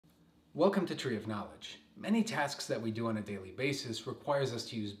Welcome to Tree of Knowledge. Many tasks that we do on a daily basis requires us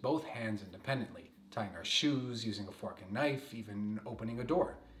to use both hands independently. Tying our shoes, using a fork and knife, even opening a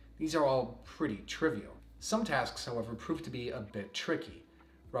door. These are all pretty trivial. Some tasks, however, prove to be a bit tricky.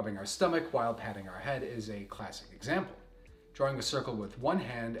 Rubbing our stomach while patting our head is a classic example. Drawing a circle with one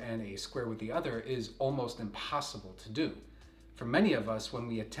hand and a square with the other is almost impossible to do. For many of us, when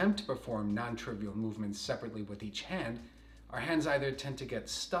we attempt to perform non-trivial movements separately with each hand, our hands either tend to get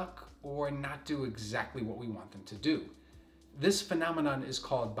stuck or not do exactly what we want them to do. This phenomenon is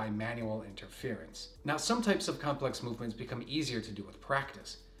called bimanual interference. Now, some types of complex movements become easier to do with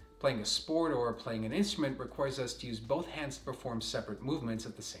practice. Playing a sport or playing an instrument requires us to use both hands to perform separate movements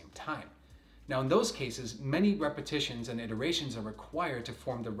at the same time. Now, in those cases, many repetitions and iterations are required to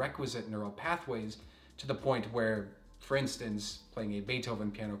form the requisite neural pathways to the point where, for instance, playing a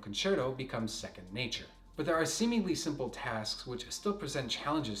Beethoven piano concerto becomes second nature. But there are seemingly simple tasks which still present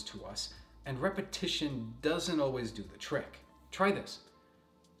challenges to us, and repetition doesn't always do the trick. Try this.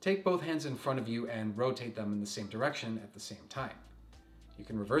 Take both hands in front of you and rotate them in the same direction at the same time. You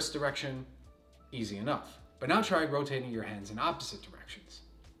can reverse direction, easy enough. But now try rotating your hands in opposite directions.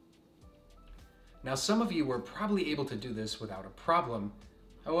 Now, some of you were probably able to do this without a problem.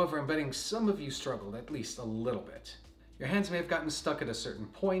 However, I'm betting some of you struggled at least a little bit. Your hands may have gotten stuck at a certain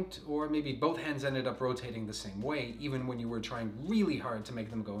point, or maybe both hands ended up rotating the same way, even when you were trying really hard to make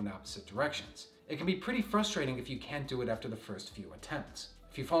them go in opposite directions. It can be pretty frustrating if you can't do it after the first few attempts.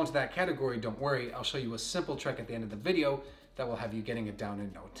 If you fall into that category, don't worry, I'll show you a simple trick at the end of the video that will have you getting it down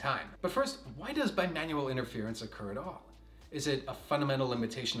in no time. But first, why does bimanual interference occur at all? Is it a fundamental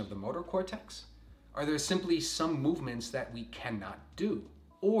limitation of the motor cortex? Are there simply some movements that we cannot do?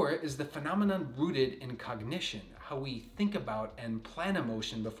 Or is the phenomenon rooted in cognition, how we think about and plan a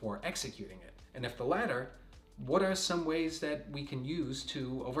motion before executing it? And if the latter, what are some ways that we can use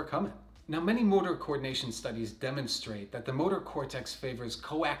to overcome it? Now, many motor coordination studies demonstrate that the motor cortex favors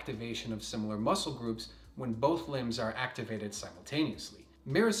co-activation of similar muscle groups when both limbs are activated simultaneously.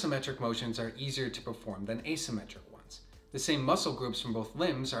 Mirror symmetric motions are easier to perform than asymmetric ones. The same muscle groups from both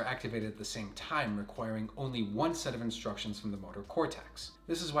limbs are activated at the same time, requiring only one set of instructions from the motor cortex.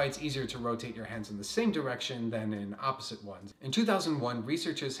 This is why it's easier to rotate your hands in the same direction than in opposite ones. In 2001,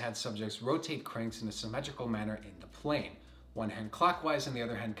 researchers had subjects rotate cranks in a symmetrical manner in the plane, one hand clockwise and the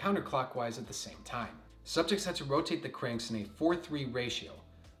other hand counterclockwise at the same time. Subjects had to rotate the cranks in a 4-3 ratio,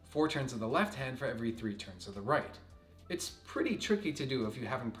 4 turns of the left hand for every 3 turns of the right. It's pretty tricky to do if you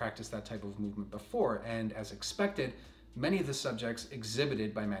haven't practiced that type of movement before, and as expected, many of the subjects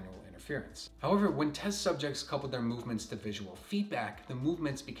exhibited bimanual interference. However, when test subjects coupled their movements to visual feedback, the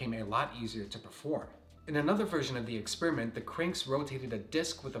movements became a lot easier to perform. In another version of the experiment, the cranks rotated a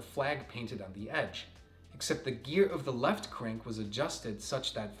disc with a flag painted on the edge. Except the gear of the left crank was adjusted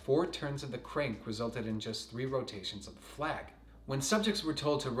such that 4 turns of the crank resulted in just 3 rotations of the flag. When subjects were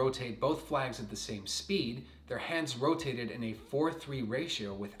told to rotate both flags at the same speed, their hands rotated in a 4-3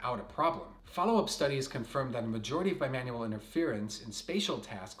 ratio without a problem. Follow-up studies confirmed that a majority of bimanual interference in spatial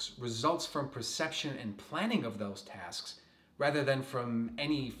tasks results from perception and planning of those tasks, rather than from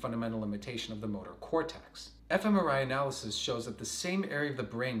any fundamental limitation of the motor cortex. fMRI analysis shows that the same area of the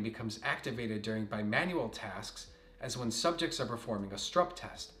brain becomes activated during bimanual tasks as when subjects are performing a strup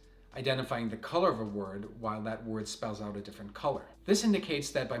test, identifying the color of a word while that word spells out a different color. This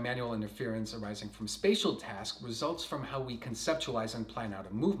indicates that bimanual interference arising from spatial tasks results from how we conceptualize and plan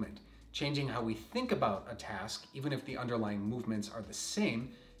out a movement. Changing how we think about a task, even if the underlying movements are the same,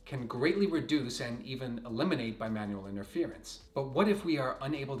 can greatly reduce and even eliminate bimanual interference. But what if we are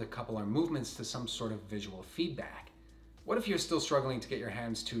unable to couple our movements to some sort of visual feedback? What if you're still struggling to get your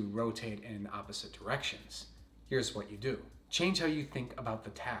hands to rotate in opposite directions? Here's what you do. Change how you think about the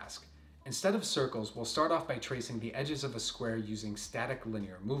task. Instead of circles, we'll start off by tracing the edges of a square using static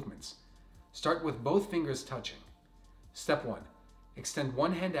linear movements. Start with both fingers touching. Step 1. Extend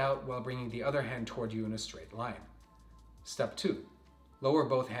one hand out while bringing the other hand toward you in a straight line. Step 2. Lower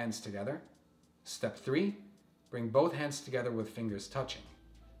both hands together. Step 3. Bring both hands together with fingers touching.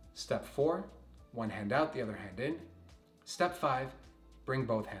 Step 4. One hand out, the other hand in. Step 5. Bring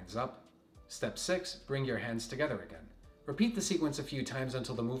both hands up. Step 6. Bring your hands together again. Repeat the sequence a few times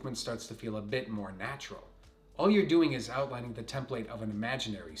until the movement starts to feel a bit more natural. All you're doing is outlining the template of an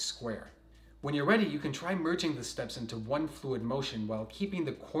imaginary square. When you're ready, you can try merging the steps into one fluid motion while keeping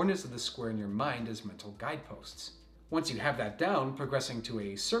the corners of the square in your mind as mental guideposts. Once you have that down, progressing to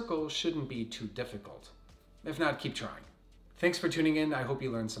a circle shouldn't be too difficult. If not, keep trying. Thanks for tuning in. I hope you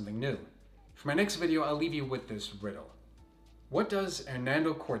learned something new. For my next video, I'll leave you with this riddle. What does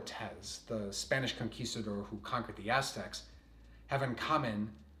Hernando Cortez, the Spanish conquistador who conquered the Aztecs, have in common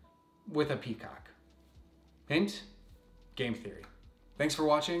with a peacock. Hint? Game theory. Thanks for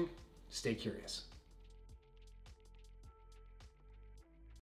watching. Stay curious.